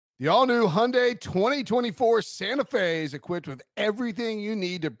The all-new Hyundai 2024 Santa Fe is equipped with everything you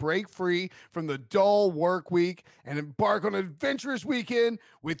need to break free from the dull work week and embark on an adventurous weekend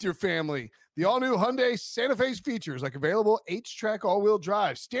with your family. The all-new Hyundai Santa Fe's features like available H-Track all-wheel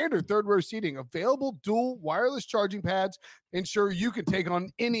drive, standard third-row seating, available dual wireless charging pads, ensure you can take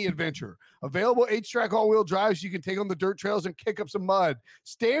on any adventure. Available H-Track all-wheel drives, you can take on the dirt trails and kick up some mud.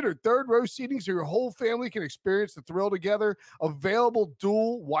 Standard third-row seating so your whole family can experience the thrill together. Available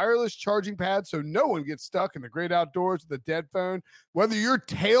dual wireless charging pads so no one gets stuck in the great outdoors with a dead phone. Whether you're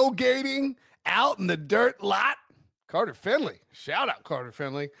tailgating out in the dirt lot, Carter Finley, shout out Carter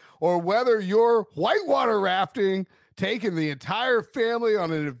Finley, or whether you're whitewater rafting, taking the entire family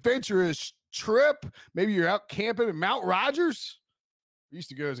on an adventurous trip, maybe you're out camping at Mount Rogers. I used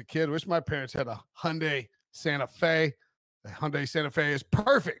to go as a kid. Wish my parents had a Hyundai Santa Fe. The Hyundai Santa Fe is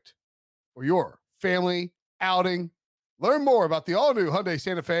perfect for your family outing. Learn more about the all-new Hyundai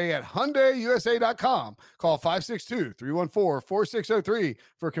Santa Fe at HyundaiUSA.com. Call 562-314-4603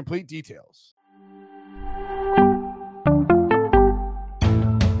 for complete details.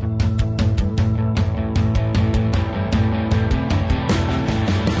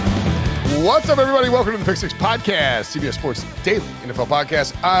 What's up, everybody? Welcome to the Pick Six Podcast, CBS Sports Daily NFL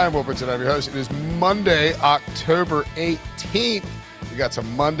Podcast. I'm Will Brinson. I'm your host. It is Monday, October 18th. We got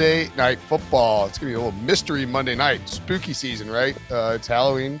some Monday Night Football. It's going to be a little mystery Monday night. Spooky season, right? It's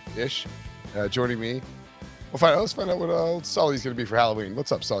Halloween-ish. Joining me. Let's find out what Sully's going to be for Halloween.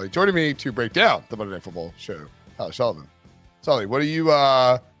 What's up, Sully? Joining me to break down the Monday Night Football show, Tyler Sullivan. Sully, what do you,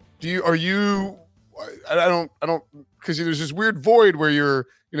 I don't, because there's this weird void where you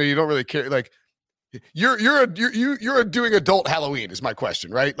don't really care. Like you're doing adult Halloween is my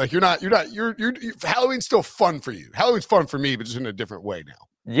question, right? Like you're Halloween's still fun for you. Halloween's fun for me, but just in a different way now.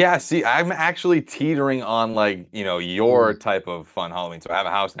 Yeah, see, I'm actually teetering on your type of fun Halloween. So I have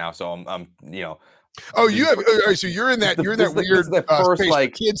a house now, so I'm Oh, you have. So you're in that weird first, space where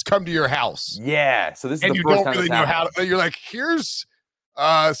kids come to your house. Yeah. So this is and the you first don't time really know how. You're like, here's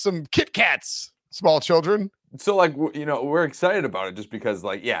some Kit Kats, small children. So we're excited about it just because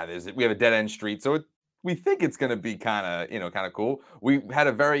we have a dead end street, so we think it's gonna be kind of cool. We had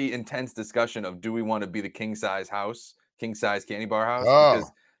a very intense discussion of do we want to be the king size candy bar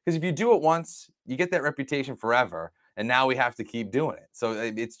house because if you do it once, you get that reputation forever. And now we have to keep doing it. So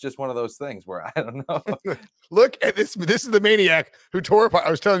it's just one of those things where I don't know. Look at this. This is the maniac who tore apart.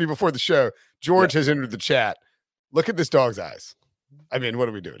 I was telling you before the show, George has entered the chat. Look at this dog's eyes. I mean, what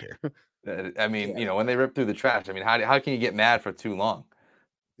are we doing here? When they rip through the trash, how can you get mad for too long?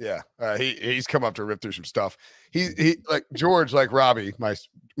 Yeah. He's come up to rip through some stuff. He like George, like Robbie,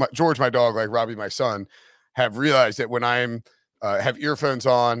 George, my dog, like Robbie, my son, have realized that when I'm have earphones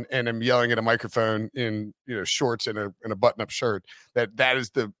on and I'm yelling at a microphone in shorts and a button-up shirt, that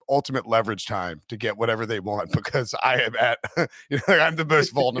is the ultimate leverage time to get whatever they want, because I am at I'm the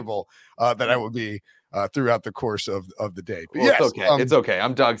most vulnerable that I will be throughout the course of the day. But yes, it's okay. It's okay.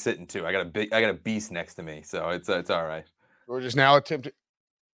 I'm dog sitting too. I got a beast next to me, so it's all right. George is now going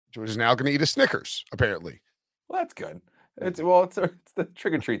to eat a Snickers, apparently. Well, that's good. It's the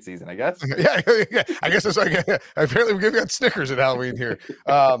trick or treat season, I guess. Yeah. I guess it's like apparently we've got Snickers at Halloween here.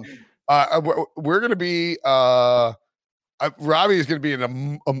 We're gonna be Robbie is gonna be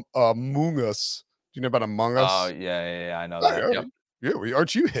in Among Us. Do you know about Among Us? Oh yeah, I know that. Yep. Yeah,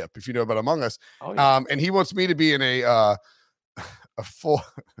 aren't you hip if you know about Among Us? Oh, yeah. And he wants me to be in a full.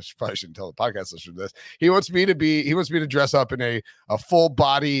 I probably shouldn't tell the podcast listener this. He wants me to dress up in a full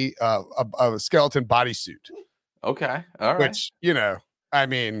body a skeleton bodysuit. Okay. All right. Which,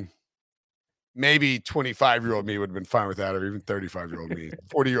 maybe 25-year-old me would have been fine with that, or even 35-year-old me.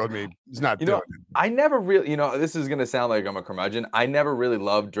 40-year-old me is not doing it. I never really, this is going to sound like I'm a curmudgeon. I never really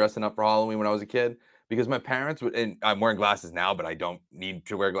loved dressing up for Halloween when I was a kid because my parents would, and I'm wearing glasses now, but I don't need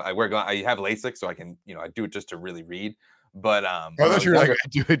to wear glasses. I have LASIK, so I can, I do it just to really read. But I thought you were like, I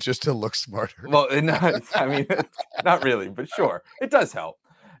do it just to look smarter. Well, not really, but sure. It does help.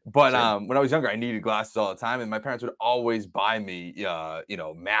 But when I was younger, I needed glasses all the time, and my parents would always buy me,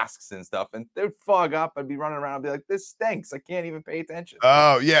 masks and stuff, and they'd fog up. I'd be running around and be like, "This stinks. I can't even pay attention."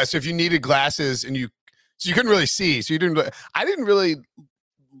 Oh yeah, so if you needed glasses and you couldn't really see, so you didn't. I didn't really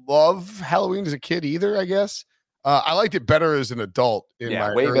love Halloween as a kid either. I guess I liked it better as an adult.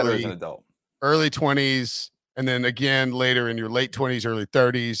 Better as an adult. Early 20s, and then again later in your late 20s, early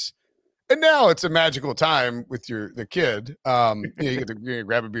 30s. And now it's a magical time with the kid. You get to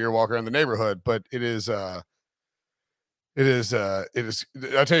grab a beer, walk around the neighborhood, but it is. I'll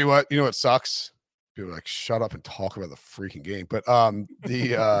tell you what. You know what sucks? People are like, shut up and talk about the freaking game. But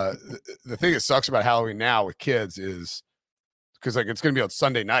the thing that sucks about Halloween now with kids is because like it's going to be on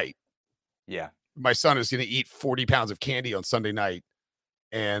Sunday night. Yeah. My son is going to eat 40 pounds of candy on Sunday night,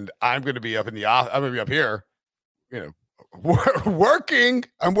 and I'm going to be up in the I'm going to be up here, working.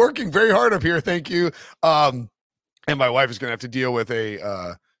 I'm working very hard up here. Thank you. And my wife is going to have to deal with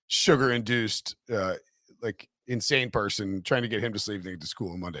a sugar-induced, like insane person trying to get him to sleep to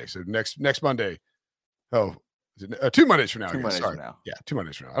school on Monday. So next Monday. Oh, 2 Mondays from now. 2 Mondays Sorry. from now. Yeah, 2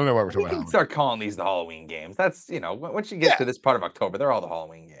 Mondays from now. I don't know why we're talking We about. can start calling these the Halloween games. That's once you get to this part of October, they're all the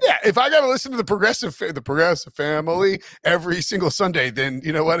Halloween games. Yeah, if I got to listen to the Progressive Family every single Sunday, then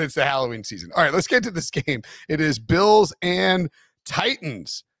you know what? It's the Halloween season. All right, let's get to this game. It is Bills and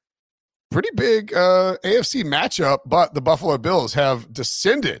Titans. Pretty big AFC matchup, but the Buffalo Bills have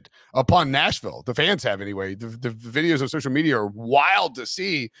descended upon Nashville. The fans have anyway. The videos on social media are wild to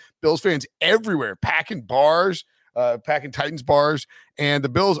see. Bills fans everywhere packing bars, packing Titans bars, and the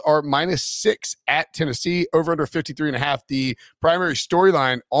Bills are -6 at Tennessee, over under 53.5. The primary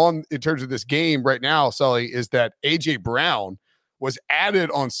storyline in terms of this game right now, Sully, is that A.J. Brown was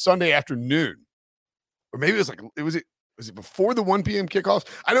added on Sunday afternoon, or maybe it was it before the 1 p.m. kickoffs?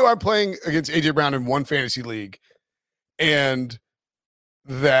 I know I'm playing against A.J. Brown in one fantasy league, and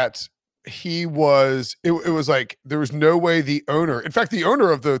that he was, it was like, there was no way the owner, in fact, the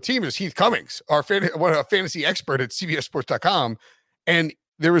owner of the team is Heath Cummings, a fantasy expert at CBSSports.com, and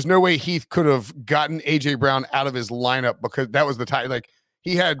there was no way Heath could have gotten A.J. Brown out of his lineup because that was the time, like,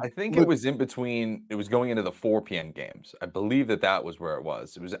 he had. I think it was in between. It was going into the 4 p.m. games. I believe that was where it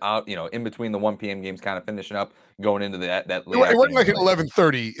was. It was out, in between the 1 p.m. games, kind of finishing up, going into that late. It wasn't like at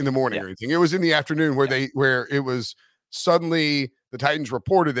 11:30 in the morning or anything. It was in the afternoon where it was suddenly the Titans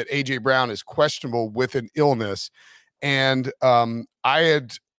reported that A.J. Brown is questionable with an illness, and I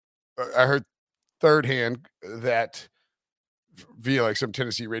heard third hand that via like some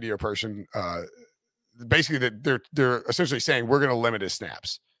Tennessee radio person. Basically that they're essentially saying we're going to limit his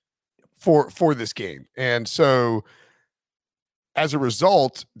snaps for this game. And so as a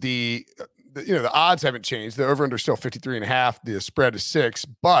result, the odds haven't changed. The over under still 53.5. The spread is 6,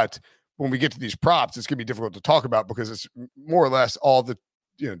 but when we get to these props, it's going to be difficult to talk about because it's more or less all the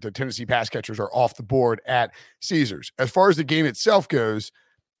Tennessee pass catchers are off the board at Caesars. As far as the game itself goes,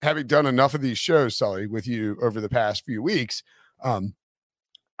 having done enough of these shows, Sully, with you over the past few weeks, I'm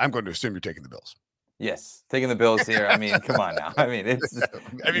going to assume you're taking the Bills. Yes, taking the Bills here. I mean, come on now. I mean,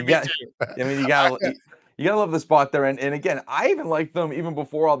 you gotta love the spot there. And again, I even liked them even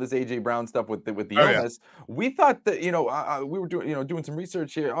before all this A.J. Brown stuff with the illness. Yeah. We thought that we were doing some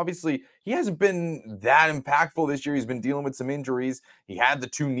research here. Obviously, he hasn't been that impactful this year. He's been dealing with some injuries. He had the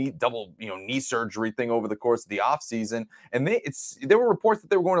 2 double knee surgery thing over the course of the offseason. And there were reports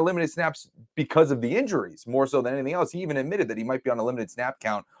that they were going to limit his snaps because of the injuries more so than anything else. He even admitted that he might be on a limited snap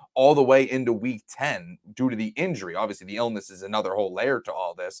count all the way into week 10 due to the injury. Obviously, the illness is another whole layer to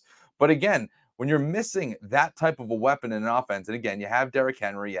all this. But again, when you're missing that type of a weapon in an offense, and again, you have Derrick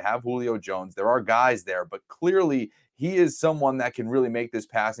Henry, you have Julio Jones, there are guys there, but clearly he is someone that can really make this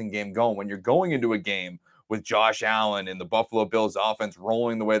passing game go. When you're going into a game with Josh Allen and the Buffalo Bills offense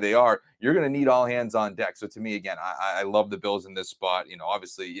rolling the way they are, you're going to need all hands on deck. So to me, again, I love the Bills in this spot.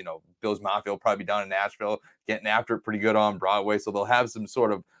 Obviously, Bills Mafia will probably be down in Nashville, getting after it pretty good on Broadway. So they'll have some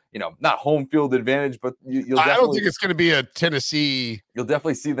sort of, not home field advantage, but you'll definitely. I don't think it's going to be a Tennessee. You'll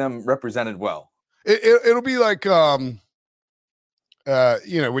definitely see them represented well. It'll be like, when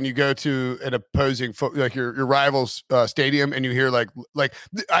you go to an opposing, like your rival's stadium, and you hear like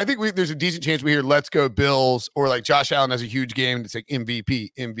I think there's a decent chance we hear "Let's go Bills" or like Josh Allen has a huge game and it's like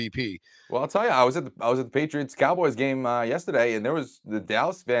MVP. Well, I'll tell you, I was at the Patriots Cowboys game yesterday, and there was the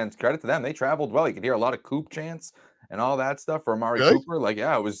Dallas fans. Credit to them, they traveled well. You could hear a lot of Coop chants and all that stuff for Amari Cooper. Like,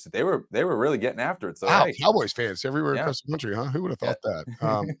 yeah, it was they were really getting after it. So wow, hey. Cowboys fans everywhere across the country, huh? Who would have thought that?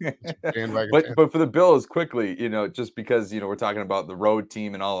 But for the Bills, quickly, just because we're talking about the road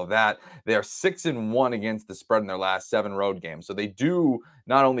team and all of that, they are 6-1 against the spread in their last 7 road games. So they do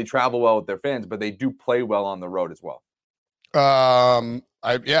not only travel well with their fans, but they do play well on the road as well. I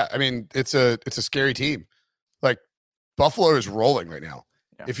mean, it's a scary team. Like Buffalo is rolling right now.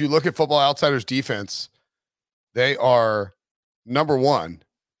 Yeah. If you look at Football Outsiders defense, they are number 1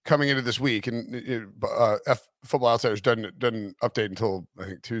 coming into this week, and Football Outsiders doesn't update until I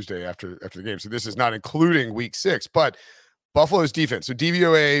think Tuesday after the game. So this is not including week 6, but Buffalo's defense. So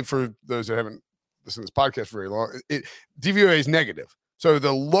DVOA, for those that haven't listened to this podcast for very long, DVOA is negative. So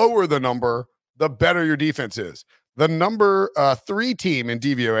the lower the number, the better your defense is. The number 3 team in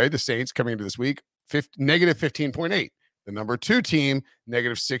DVOA, the Saints, coming into this week, negative 15.8. The number 2 team,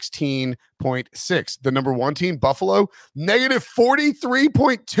 negative 16.6. The number 1 team, Buffalo, negative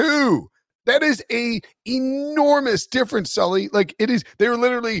 43.2. That is a enormous difference, Sully. Like it is, they were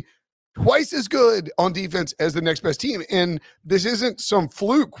literally twice as good on defense as the next best team. And this isn't some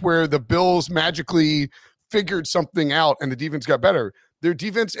fluke where the Bills magically figured something out and the defense got better. Their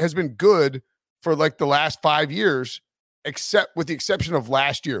defense has been good for like the last 5 years, except with the exception of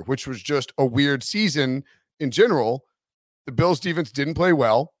last year, which was just a weird season in general. The Bills defense didn't play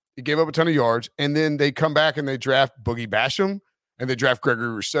well. It gave up a ton of yards. And then they come back and they draft Boogie Basham and they draft Gregory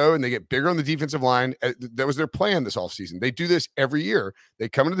Rousseau and they get bigger on the defensive line. That was their plan this offseason. They do this every year. They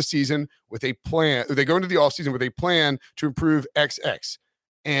come into the season with a plan. They go into the offseason with a plan to improve XX.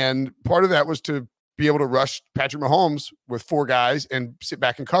 And part of that was to be able to rush Patrick Mahomes with 4 guys and sit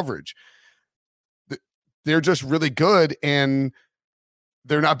back in coverage. They're just really good, and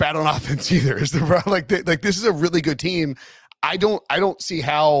they're not bad on offense either. Is the like this is a really good team. I don't see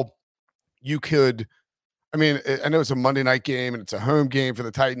how you could. I mean, I know it's a Monday night game and it's a home game for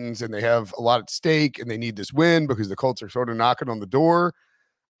the Titans, and they have a lot at stake, and they need this win because the Colts are sort of knocking on the door.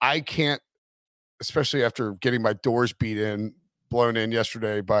 I can't, especially after getting my doors blown in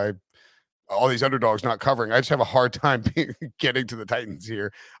yesterday by all these underdogs not covering. I just have a hard time getting to the Titans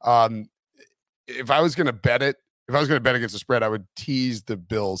here. If I was going to bet against the spread, I would tease the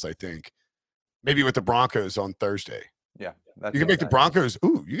Bills, I think. Maybe with the Broncos on Thursday. Yeah. You can make the Broncos,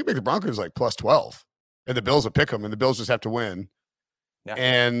 like plus 12. And the Bills will pick them, and the Bills just have to win. Yeah.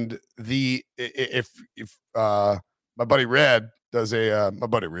 And if my buddy Red loves to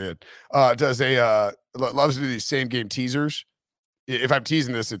do these same game teasers. If I'm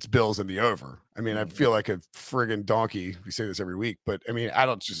teasing this, it's Bills and the over. I mean, I feel like a friggin' donkey. We say this every week, but I mean, I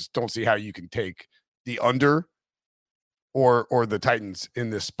don't see how you can take the under or the Titans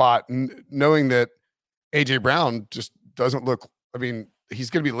in this spot, and knowing that AJ Brown just doesn't look. I mean, he's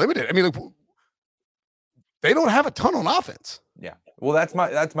going to be limited. I mean, look, they don't have a ton on offense. Yeah. Well,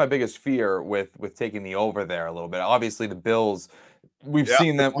 that's my biggest fear with taking the over there a little bit. Obviously, the Bills. We've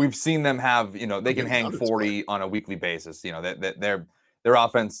seen them have, they can hang 40 on a weekly basis. That their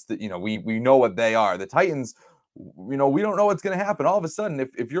offense, we know what they are. The Titans, we don't know what's going to happen. All of a sudden,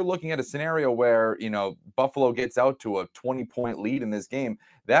 if you're looking at a scenario where, Buffalo gets out to a 20-point lead in this game,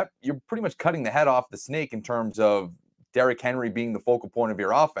 that you're pretty much cutting the head off the snake in terms of Derrick Henry being the focal point of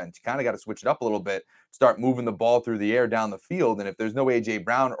your offense. You kind of got to switch it up a little bit, start moving the ball through the air down the field. And if there's no A.J.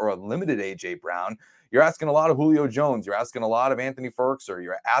 Brown or a limited A.J. Brown, you're asking a lot of Julio Jones. You're asking a lot of Anthony Ferguson.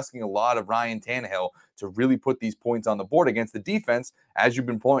 You're asking a lot of Ryan Tannehill to really put these points on the board against the defense, as you've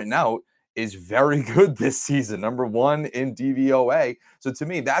been pointing out, is very good this season. Number 1 in DVOA. So to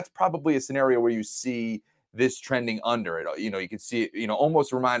me, that's probably a scenario where you see this trending under it. You could see it,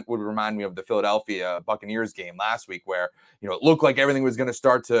 almost would remind me of the Philadelphia Buccaneers game last week where, it looked like everything was going to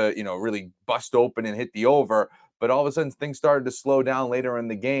start to, really bust open and hit the over. But all of a sudden, things started to slow down later in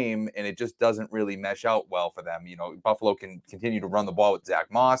the game, and it just doesn't really mesh out well for them. Buffalo can continue to run the ball with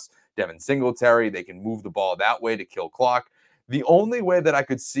Zach Moss, Devin Singletary. They can move the ball that way to kill clock. The only way that I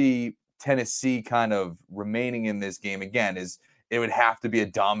could see Tennessee kind of remaining in this game, again, is it would have to be a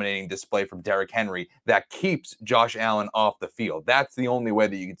dominating display from Derrick Henry that keeps Josh Allen off the field. That's the only way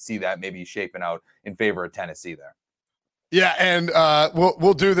that you could see that maybe shaping out in favor of Tennessee there. Yeah, and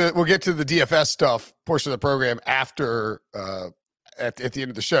we'll get to the DFS stuff portion of the program after at the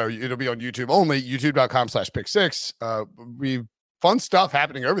end of the show. It'll be on YouTube only, youtube.com/pick6. Fun stuff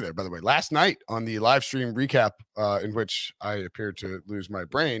happening over there, by the way. Last night on the live stream recap, in which I appeared to lose my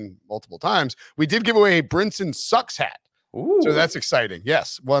brain multiple times, we did give away a Brinson Sucks hat. Ooh. So that's exciting.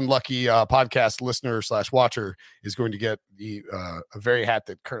 Yes, one lucky podcast listener / watcher is going to get a very hat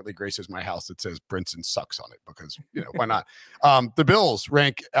that currently graces my house that says Brinson Sucks on it, because why not? The Bills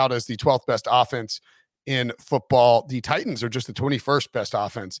rank out as the 12th best offense in football. The Titans are just the 21st best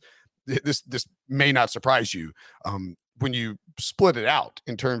offense. This may not surprise you. When you split it out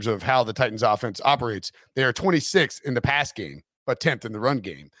in terms of how the Titans offense operates, they are 26th in the pass game, but 10th in the run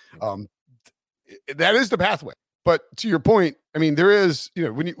game. That is the pathway. But to your point, I mean, there is,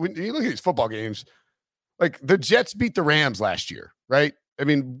 when you look at these football games, like the Jets beat the Rams last year, right? I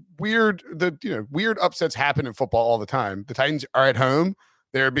mean, weird upsets happen in football all the time. The Titans are at home.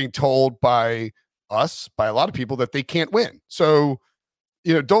 They're being told by a lot of people that they can't win. So,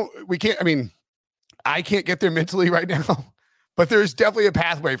 I can't get there mentally right now, but there's definitely a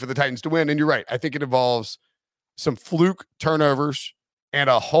pathway for the Titans to win. And you're right. I think it involves some fluke turnovers and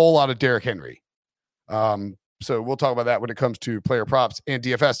a whole lot of Derrick Henry. So we'll talk about that when it comes to player props and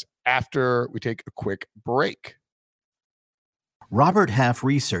DFS after we take a quick break. Robert Half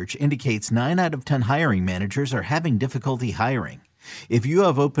research indicates 9 out of 10 hiring managers are having difficulty hiring. If you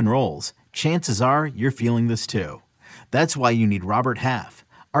have open roles, chances are you're feeling this too. That's why you need Robert Half.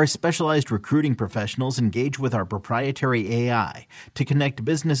 Our specialized recruiting professionals engage with our proprietary AI to connect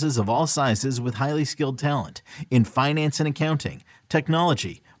businesses of all sizes with highly skilled talent in finance and accounting,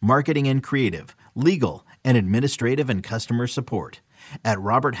 technology, marketing and creative, legal, and administrative and customer support. At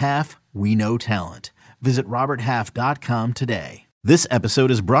Robert Half, we know talent. Visit roberthalf.com today. This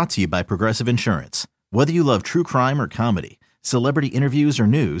episode is brought to you by Progressive Insurance. Whether you love true crime or comedy, celebrity interviews or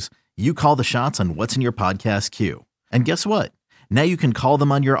news, you call the shots on what's in your podcast queue. And guess what? Now you can call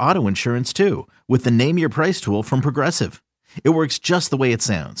them on your auto insurance too with the Name Your Price tool from Progressive. It works just the way it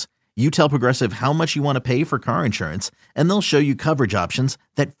sounds. You tell Progressive how much you want to pay for car insurance, and they'll show you coverage options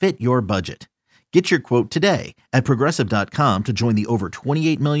that fit your budget. Get your quote today at Progressive.com to join the over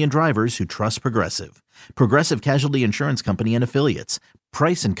 28 million drivers who trust Progressive. Progressive Casualty Insurance Company and Affiliates.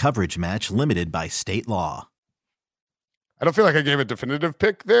 Price and coverage match limited by state law. I don't feel like I gave a definitive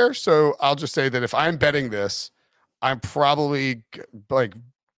pick there, so I'll just say that if I'm betting this, I'm probably like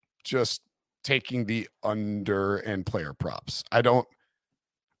just taking the under and player props. I don't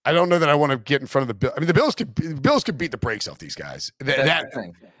know that I want to get in front of the Bills. I mean, the Bills could beat the brakes off these guys. That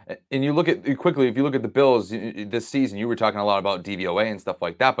thing. And you look at quickly, if you look at the Bills this season, you were talking a lot about DVOA and stuff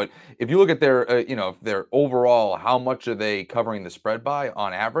like that. But if you look at their, their overall, how much are they covering the spread by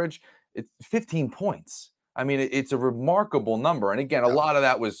on average? It's 15 points. I mean, it's a remarkable number. And again, a lot of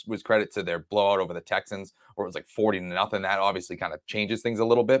that was credit to their blowout over the Texans, where it was like 40-0. That obviously kind of changes things a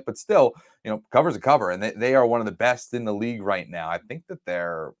little bit, but still, cover's a cover, and they are one of the best in the league right now. I think that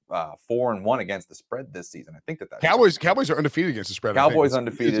they're 4-1 against the spread this season. I think that Cowboys are undefeated against the spread. Cowboys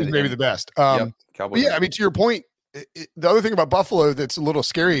undefeated, maybe the best. Cowboys. Yeah, I mean, to your point, the other thing about Buffalo that's a little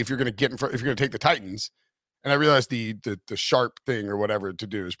scary if you're going to get in front, if you're going to take the Titans. And I realize the sharp thing or whatever to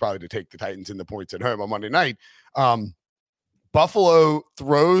do is probably to take the Titans in the points at home on Monday night. Buffalo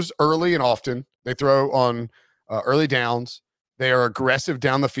throws early and often. They throw on early downs. They are aggressive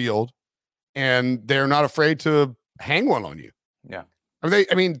down the field, and they're not afraid to hang one on you. Yeah.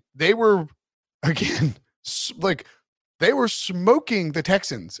 They were, again, they were smoking the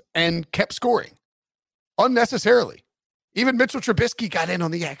Texans and kept scoring unnecessarily. Even Mitchell Trubisky got in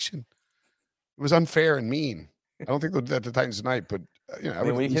on the action. It was unfair and mean. I don't think they'll do that to the Titans tonight, but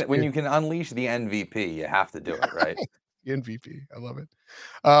when you can unleash the MVP, you have to do it, right? MVP, I love it.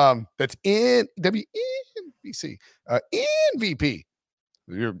 That's WNBC. MVP.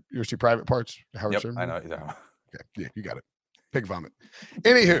 Your two private parts. Howard Yep, Sherman? I know. Yeah. Okay, yeah, you got it. Pig vomit.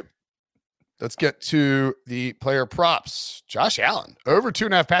 Anywho, let's get to the player props. Josh Allen over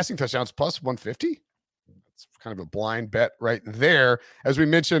 2.5 passing touchdowns plus 150. Kind of a blind bet right there. As we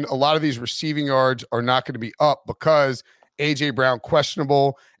mentioned, a lot of these receiving yards are not going to be up because A.J. Brown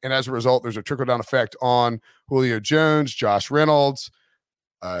questionable, and as a result, there's a trickle-down effect on Julio Jones, Josh Reynolds.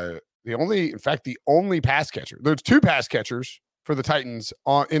 The only pass catcher. There's two pass catchers for the Titans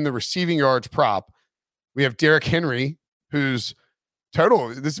in the receiving yards prop. We have Derrick Henry, who's total,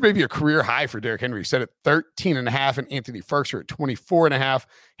 this may be a career high for Derrick Henry, set at 13.5, and Anthony Firkser at 24.5.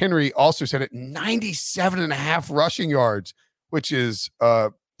 Henry also set at 97.5 rushing yards, which is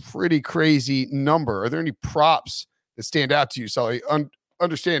a pretty crazy number. Are there any props that stand out to you, Sully?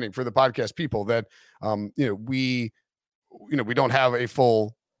 Understanding for the podcast people that we don't have a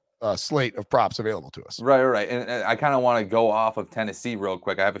full slate of props available to us. Right. And I kind of want to go off of Tennessee real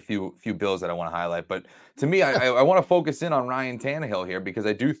quick. I have a few Bills that I want to highlight, but to me, I want to focus in on Ryan Tannehill here because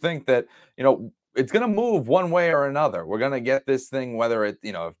I do think that, it's going to move one way or another. We're going to get this thing, whether it,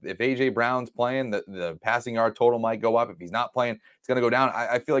 if AJ Brown's playing, the passing yard total might go up. If he's not playing, it's going to go down.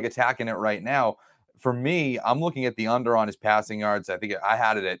 I feel like attacking it right now. For me, I'm looking at the under on his passing yards. I think I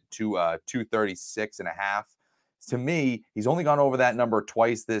had it at 236.5. To me, he's only gone over that number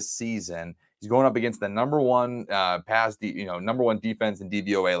twice this season. He's going up against the number one number one defense in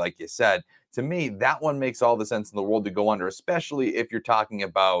DVOA, like you said. To me, that one makes all the sense in the world to go under, especially if you're talking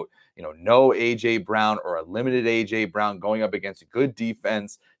about, no AJ Brown or a limited AJ Brown going up against a good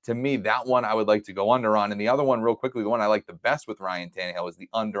defense. To me, that one I would like to go under on. And the other one, real quickly, the one I like the best with Ryan Tannehill is the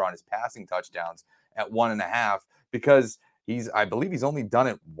under on his passing touchdowns at 1.5, because I believe he's only done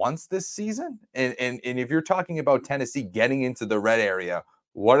it once this season. And if you're talking about Tennessee getting into the red area,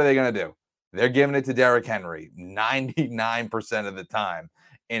 what are they going to do? They're giving it to Derrick Henry 99% of the time.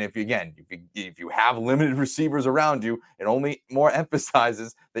 And if you have limited receivers around you, it only more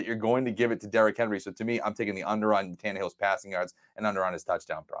emphasizes that you're going to give it to Derrick Henry. So to me, I'm taking the under on Tannehill's passing yards and under on his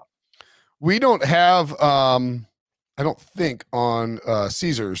touchdown prop. We don't have, I don't think on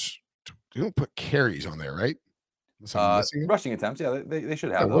Caesars, you don't put carries on there, right? Rushing attempts, yeah, they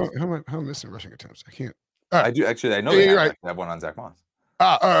should have those. How am I missing rushing attempts? I can't. Right. I do actually. I know they have one on Zach Moss.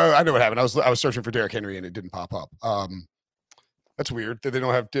 I know what happened. I was searching for Derrick Henry and it didn't pop up. That's weird that they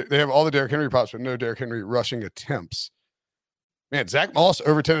don't have. They have all the Derrick Henry props, but no Derrick Henry rushing attempts. Man, Zach Moss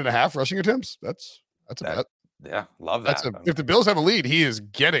over 10.5 rushing attempts. That's a bet. Yeah, love That's that. if the Bills have a lead, he is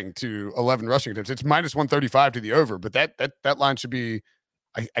getting to 11 rushing attempts. It's minus 135 to the over, but that line should be,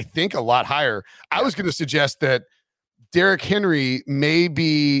 I think, a lot higher. Yeah. I was going to suggest that Derrick Henry may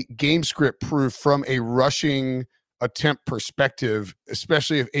be game script proof from a rushing attempt perspective,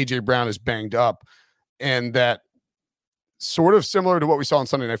 especially if AJ Brown is banged up, and that sort of similar to what we saw in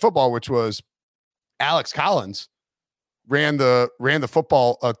Sunday Night Football, which was Alex Collins ran the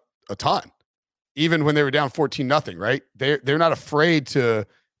football a ton, even when they were down 14-0, right? They're not afraid to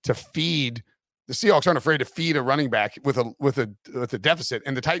feed. The Seahawks aren't afraid to feed a running back with a deficit,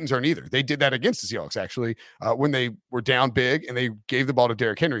 and the Titans aren't either. They did that against the Seahawks, actually, when they were down big and they gave the ball to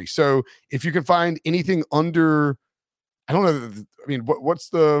Derrick Henry. So if you can find anything under, I don't know. I mean, what's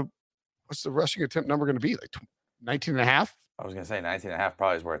the rushing attempt number going to be? Like 19.5? I was going to say 19.5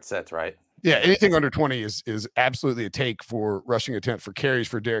 probably is where it sits, right? Yeah, anything under 20 is absolutely a take for rushing attempt for carries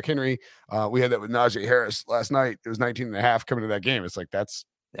for Derrick Henry. We had that with Najee Harris last night. It was 19.5 coming to that game. It's like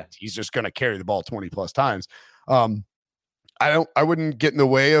he's just going to carry the ball 20 plus times. I wouldn't get in the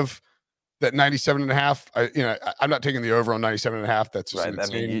way of that 97.5. I'm not taking the over on 97.5. That's just right. I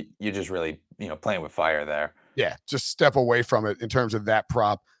mean, you're just really playing with fire there. Yeah, just step away from it in terms of that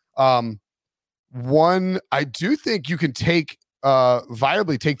prop. One, I do think you can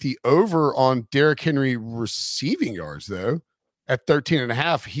viably take the over on Derrick Henry receiving yards though at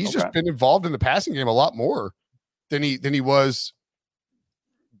 13.5. He's just been involved in the passing game a lot more than he was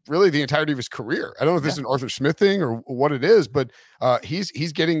really the entirety of his career. I don't know if this is an Arthur Smith thing or what it is, but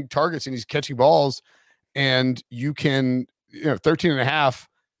he's getting targets and he's catching balls, and you can 13.5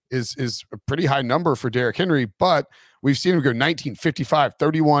 is a pretty high number for Derrick Henry, but we've seen him go 19, 55,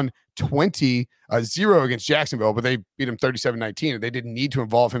 31, 20, 0 against Jacksonville, but they beat him 37-19, and they didn't need to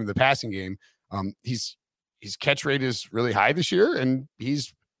involve him in the passing game. His catch rate is really high this year, and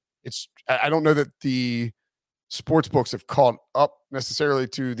I don't know that the sports books have caught up necessarily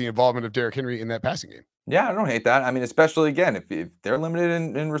to the involvement of Derrick Henry in that passing game. Yeah, I don't hate that. I mean, especially again, if they're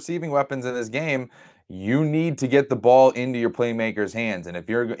limited in receiving weapons in this game, you need to get the ball into your playmakers' hands. And if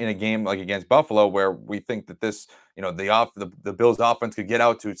you're in a game like against Buffalo, where we think that this, the Bills' offense could get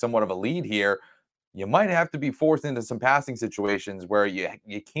out to somewhat of a lead here, you might have to be forced into some passing situations where you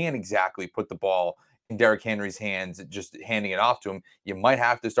can't exactly put the ball in Derrick Henry's hands, just handing it off to him. You might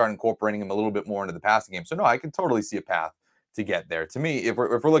have to start incorporating him a little bit more into the passing game. So no, I can totally see a path to get there. To me, if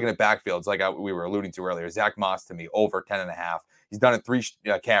we're looking at backfields, like we were alluding to earlier, Zach Moss to me over 10.5. He's done it 3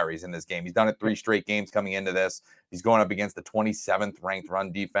 carries in this game. He's done it 3 straight games coming into this. He's going up against the 27th ranked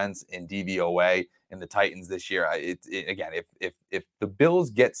run defense in DVOA in the Titans this year. Again, if the Bills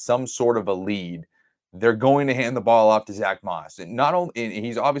get some sort of a lead, they're going to hand the ball off to Zach Moss. And not only, and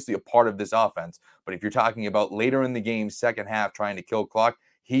he's obviously a part of this offense, but if you're talking about later in the game, second half, trying to kill clock,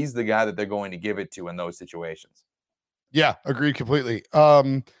 he's the guy that they're going to give it to in those situations. Yeah, agreed completely.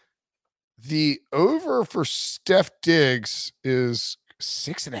 The over for Steph Diggs is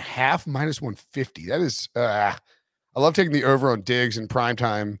 6.5 minus 150. That is, I love taking the over on Diggs in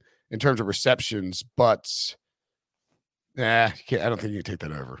primetime in terms of receptions, but I don't think you can take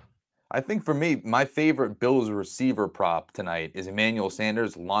that over. I think for me, my favorite Bills receiver prop tonight is Emmanuel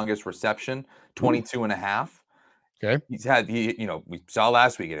Sanders' longest reception, 22.5. Okay. We saw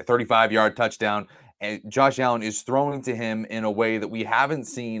last week, he had a 35-yard touchdown. And Josh Allen is throwing to him in a way that we haven't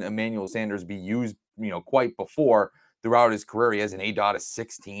seen Emmanuel Sanders be used, quite before throughout his career. He has an ADOT of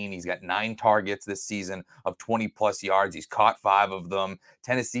 16. He's got 9 targets this season of 20-plus yards. He's caught 5 of them.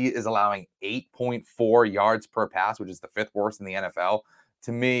 Tennessee is allowing 8.4 yards per pass, which is the 5th worst in the NFL.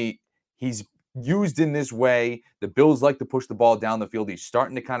 To me, he's used in this way. The Bills like to push the ball down the field. He's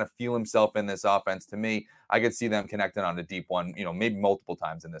starting to kind of feel himself in this offense. To me, I could see them connecting on a deep one, maybe multiple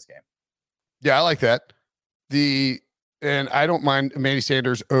times in this game. Yeah, I like that. And I don't mind Emmanuel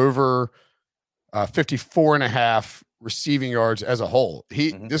Sanders over 54.5 receiving yards as a whole.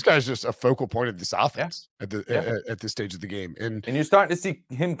 This guy's just a focal point of this offense at this stage of the game. And you're starting to see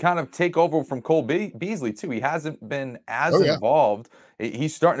him kind of take over from Cole Beasley too. He hasn't been as involved.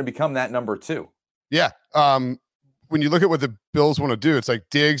 He's starting to become that number 2. Yeah. When you look at what the Bills want to do, it's like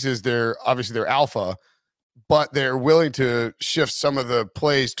Diggs is obviously their alpha, but they're willing to shift some of the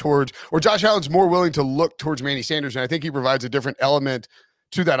plays towards, or Josh Allen's more willing to look towards Manny Sanders. And I think he provides a different element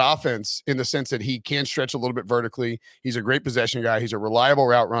to that offense in the sense that he can stretch a little bit vertically. He's a great possession guy. He's a reliable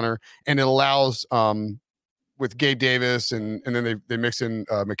route runner, and it allows with Gabe Davis and then they mix in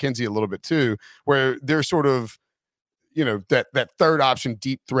McKenzie a little bit too, where they're sort of, that third option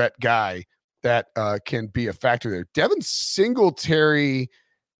deep threat guy that can be a factor there. Devin Singletary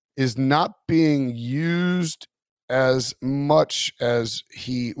is not being used as much as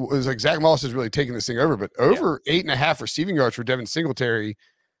he was. Like Zach Moss is really taking this thing over, but over 8.5 receiving yards for Devin Singletary.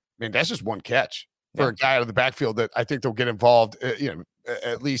 Man, that's just one catch for a guy out of the backfield that I think they'll get involved.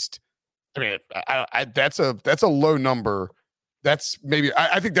 At least. I mean, that's a low number. That's maybe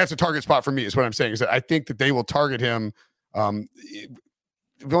I think that's a target spot for me. Is what I'm saying. Is that I think that they will target him.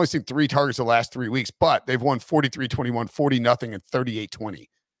 We've only seen 3 targets the last 3 weeks, but they've won 43-21, 40-0, and 38-20.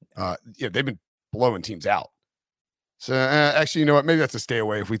 They've been blowing teams out. So actually, you know what? Maybe that's a stay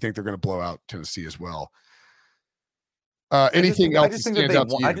away if we think they're going to blow out Tennessee as well. Anything else?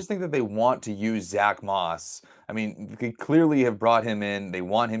 I just think that they want to use Zach Moss. I mean, they clearly have brought him in. They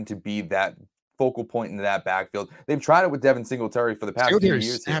want him to be that focal point into that backfield. They've tried it with Devin Singletary for the past few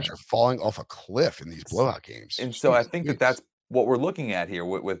years. Snaps are falling off a cliff in these blowout games. And so I think that's what we're looking at here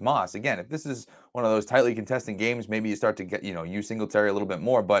with Moss. Again, if this is one of those tightly contested games, maybe you start to get, use Singletary a little bit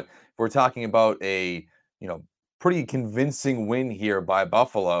more. But if we're talking about a, pretty convincing win here by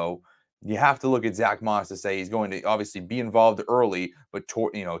Buffalo, you have to look at Zach Moss to say he's going to obviously be involved early, but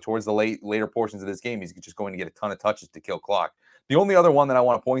towards the later portions of this game, he's just going to get a ton of touches to kill clock. The only other one that I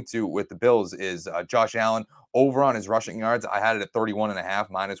want to point to with the Bills is Josh Allen over on his rushing yards. I had it at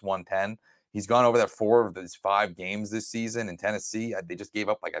 31.5 minus 110. He's gone over that 4 of his 5 games this season in Tennessee. They just gave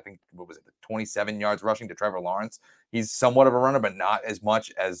up, 27 yards rushing to Trevor Lawrence. He's somewhat of a runner, but not as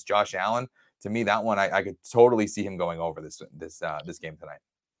much as Josh Allen. To me, that one, I could totally see him going over this game tonight.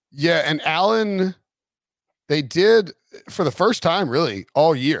 Yeah, and Allen, they did, for the first time really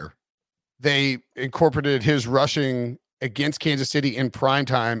all year, they incorporated his rushing against Kansas City in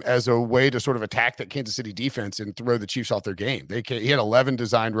primetime as a way to sort of attack that Kansas City defense and throw the Chiefs off their game. He had 11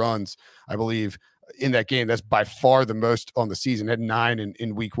 designed runs, I believe, in that game. That's by far the most on the season. Had 9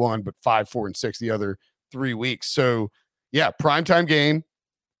 in week 1, but 5, 4, and 6 the other 3 weeks. So, yeah, primetime game.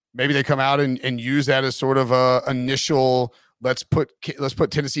 Maybe they come out and use that as sort of a initial let's put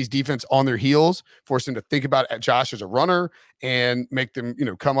Tennessee's defense on their heels, force them to think about Josh as a runner and make them,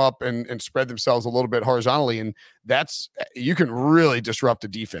 come up and spread themselves a little bit horizontally. And you can really disrupt a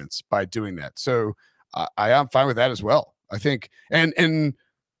defense by doing that. So I am fine with that as well. I think, and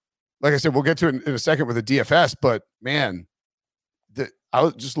like I said, we'll get to it in a second with the DFS, but man, I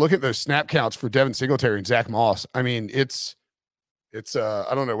was just looking at those snap counts for Devin Singletary and Zach Moss. I mean, it's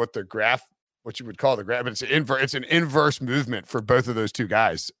I don't know what you would call the graph, but it's an inverse movement for both of those two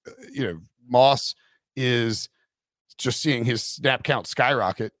guys. Moss is just seeing his snap count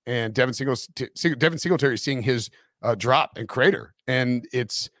skyrocket, and Devin Singletary is seeing his drop and crater. And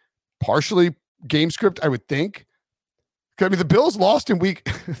it's partially game script, I would think. I mean, the Bills lost in week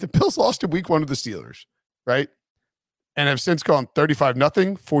 1 to the Steelers, right? And have since gone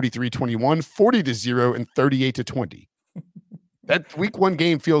 35-0, 43-21, 40-0, and 38-20. That week 1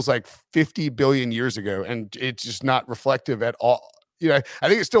 game feels like 50 billion years ago, and it's just not reflective at all. I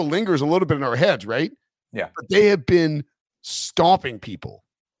think it still lingers a little bit in our heads, right? Yeah. But they have been stomping people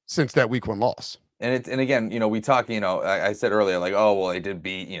since that week 1 loss. And again, we talk, I said earlier, they did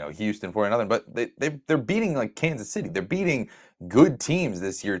beat, Houston 4-0, but they're beating like Kansas City. They're beating good teams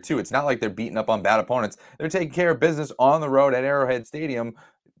this year too. It's not like they're beating up on bad opponents. They're taking care of business on the road at Arrowhead Stadium.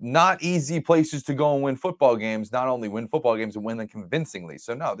 Not easy places to go and win football games. Not only win football games and win them convincingly.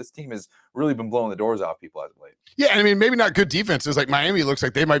 So no, this team has really been blowing the doors off people as of late. Yeah, I mean, maybe not good defenses. Like Miami looks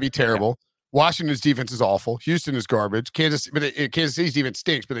like they might be terrible. Yeah. Washington's defense is awful. Houston is garbage. Kansas City's defense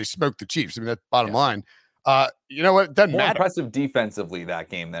stinks, but they smoked the Chiefs. I mean, that's bottom line. You know what? It doesn't matter. More impressive defensively that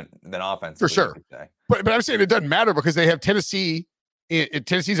game than offensively. For sure. But I'm saying it doesn't matter because they have Tennessee.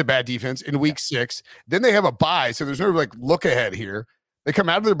 Tennessee's a bad defense in week 6. Then they have a bye, so there's no look ahead here. They come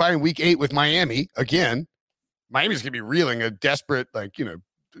out of their bye in week 8 with Miami again. Miami's going to be reeling a desperate,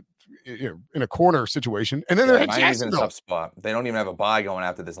 in a corner situation. And then they're at Miami's in a tough spot. They don't even have a bye going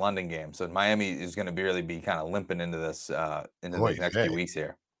after this London game. So Miami is going to really be kind of limping into this, these next few weeks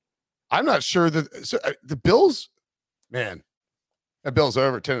here. I'm not sure that the Bills, man, that Bills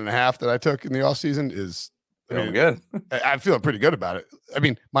over 10.5 that I took in the offseason is good. I'm feeling pretty good about it. I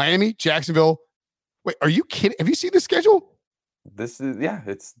mean, Miami, Jacksonville. Wait, are you kidding? Have you seen the schedule? This is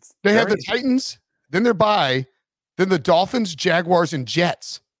it's they have the Titans, then they're bye, then the Dolphins, Jaguars, and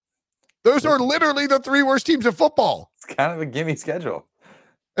Jets. Those are literally the 3 worst teams in football. It's kind of a gimme schedule.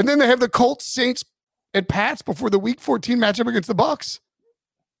 And then they have the Colts, Saints, and Pats before the week 14 matchup against the Bucs.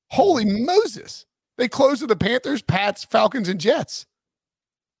 Holy Moses. They close with the Panthers, Pats, Falcons, and Jets.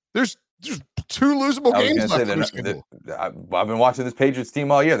 There's 2 losable games left. I've been watching this Patriots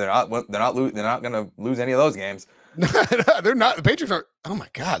team all year. They're not going to lose any of those games. They're not. The Patriots are. Oh my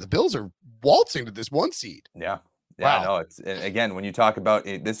God, the Bills are waltzing to this 1 seed. Yeah. Yeah, Wow. no, it's, and again, when you talk about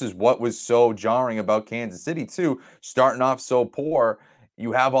it, this is what was so jarring about Kansas City too, starting off so poor.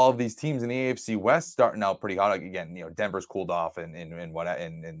 You have all of these teams in the AFC West starting out pretty hot. Like, again, Denver's cooled off, and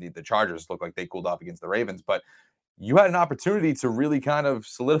the Chargers look like they cooled off against the Ravens, but you had an opportunity to really kind of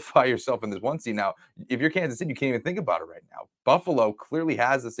solidify yourself in this 1 seed. Now, if you're Kansas City, you can't even think about it right now. Buffalo clearly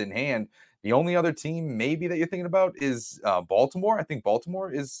has this in hand. The only other team maybe that you're thinking about is Baltimore. I think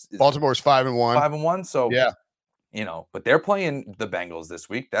Baltimore's 5-1. 5-1. So Yeah. But they're playing the Bengals this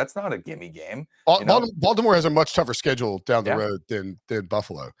week. That's not a gimme game. Baltimore has a much tougher schedule down the Yeah. road than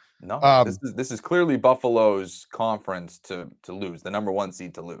Buffalo. No, this is clearly Buffalo's conference to lose, the number 1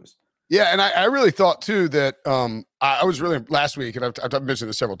 seed to lose. Yeah, and I really thought too that I was really last week, and I've mentioned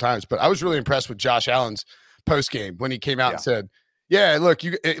this several times, but I was really impressed with Josh Allen's post game when he came out and said, "Yeah, look,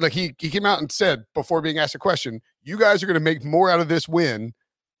 he came out and said before being asked a question, you guys are going to make more out of this win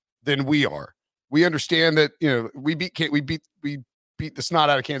than we are. We understand that we beat the snot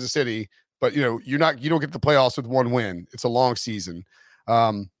out of Kansas City, but you don't get the playoffs with 1 win. It's a long season,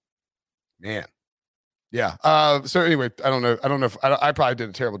 man." Yeah. So anyway, I don't know if I probably did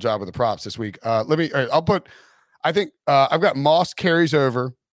a terrible job with the props this week. I think I've got Moss carries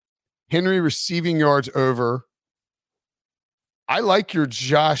over, Henry receiving yards over. I like your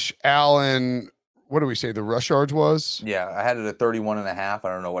Josh Allen. What do we say the rush yards was? Yeah, I had it at 31.5. I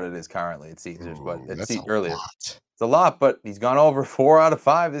don't know what it is currently at Caesars, but it's earlier. Lot. It's a lot, but he's gone over 4 out of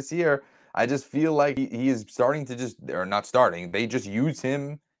 5 this year. I just feel like he is starting to not starting. They just use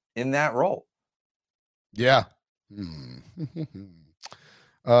him in that role. Yeah.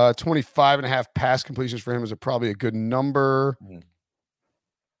 25.5 pass completions for him is probably a good number.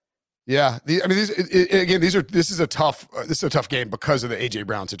 Yeah. This is a tough game because of the AJ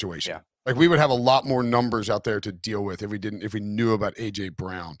Brown situation. Yeah. Like we would have a lot more numbers out there to deal with if we knew about AJ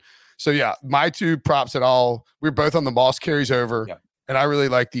Brown. So yeah, my 2 props we're both on the Moss carries over. Yeah. And I really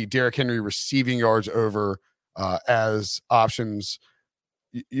like the Derrick Henry receiving yards over as options.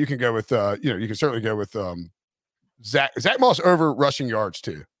 You can go with you can certainly go with Zach Moss over rushing yards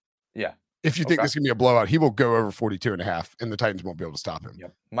too. Yeah. If you think this is gonna be a blowout, he will go over 42.5, and the Titans won't be able to stop him.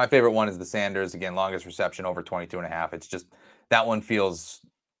 Yep. My favorite one is the Sanders, again, longest reception over 22.5. It's just that one feels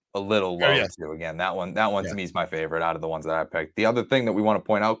a little low too. Again, that one to me is my favorite out of the ones that I picked. The other thing that we want to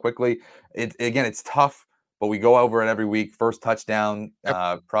point out quickly, it's tough, but we go over it every week. First touchdown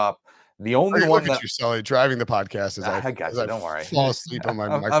prop. The only one look at you, Sully, driving the podcast as I got you. Don't worry. Fall asleep on my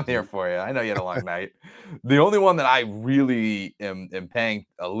microphone. I'm here for you. I know you had a long night. The only one that I really am paying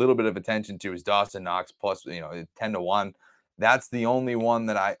a little bit of attention to is Dawson Knox plus 10-1. That's the only one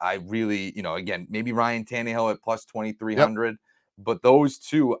that I really again, maybe Ryan Tannehill at plus 2,300. But those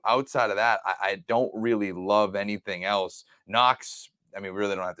 2 outside of that, I don't really love anything else. Knox, we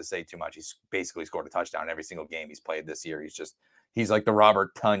really don't have to say too much. He's basically scored a touchdown every single game he's played this year. He's like the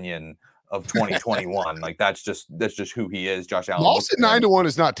Robert Tonyan of 2021. Like that's just who he is. Josh Allen. Moss at 9-1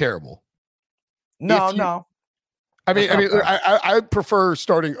 is not terrible. No. I prefer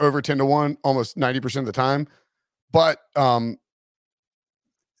starting over 10-1 almost 90% of the time, but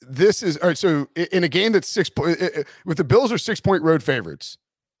this is all right. So in a game that's with the Bills are 6-point road favorites,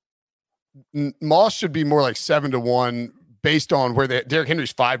 Moss should be more like 7-1 based on where Derrick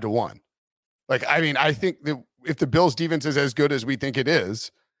Henry's 5-1. Like, I think that if the Bills defense is as good as we think it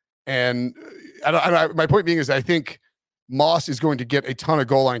is, and my point being is I think Moss is going to get a ton of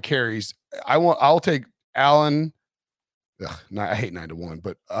goal line carries. I'll take Allen. I hate 9-1,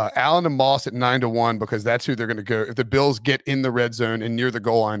 but Allen and Moss at 9-1 because that's who they're going to go. If the Bills get in the red zone and near the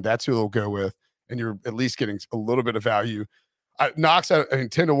goal line, that's who they'll go with, and you're at least getting a little bit of value. Knox,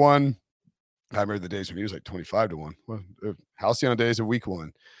 10-1. I remember the days when he was like 25-1. Well, halcyon days of week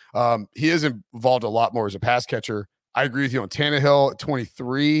 1. He is involved a lot more as a pass catcher. I agree with you on Tannehill at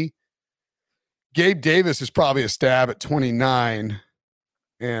 23. Gabe Davis is probably a stab at 29.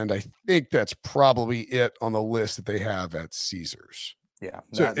 And I think that's probably it on the list that they have at Caesars. Yeah.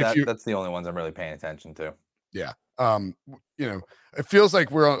 So that's the only ones I'm really paying attention to. Yeah. It feels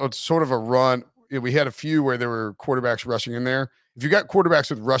like we're on sort of a run. We had a few where there were quarterbacks rushing in there. If you got quarterbacks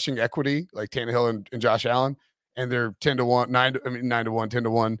with rushing equity, like Tannehill and Josh Allen, and they're 10-1, 9-1,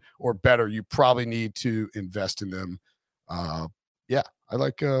 10-1 or better, you probably need to invest in them. I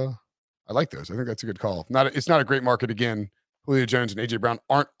like those. I think that's a good call. It's not a great market again. Julio Jones and AJ Brown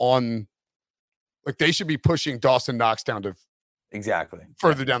aren't on, like they should be pushing Dawson Knox down to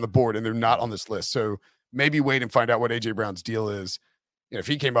further down the board, and they're not on this list. So maybe wait and find out what AJ Brown's deal is. If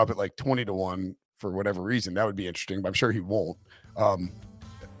he came up at like 20-1 for whatever reason, that would be interesting, but I'm sure he won't.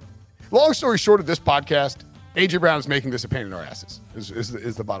 Long story short of this podcast, A.J. Brown is making this a pain in our asses,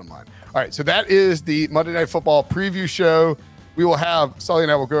 is the bottom line. All right, so that is the Monday Night Football preview show. We will have, Sully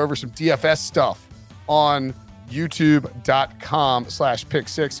and I will go over some DFS stuff on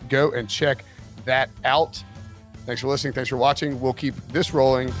youtube.com/pick6. Go and check that out. Thanks for listening. Thanks for watching. We'll keep this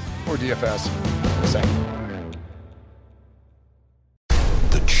rolling for DFS in a second.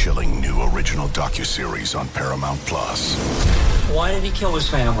 The chilling new original docuseries on Paramount Plus. Why did he kill his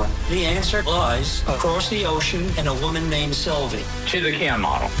family? The answer lies across the ocean in a woman named Sylvie. She's a Can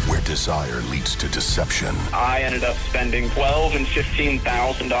model. Where desire leads to deception. I ended up spending $12,000 and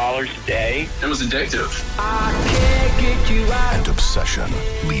 $15,000 a day. It was addictive. I can't get you out. And obsession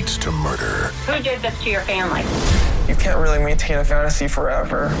leads to murder. Who did this to your family? You can't really maintain a fantasy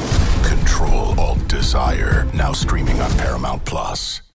forever. Control Alt Desire. Now streaming on Paramount Plus.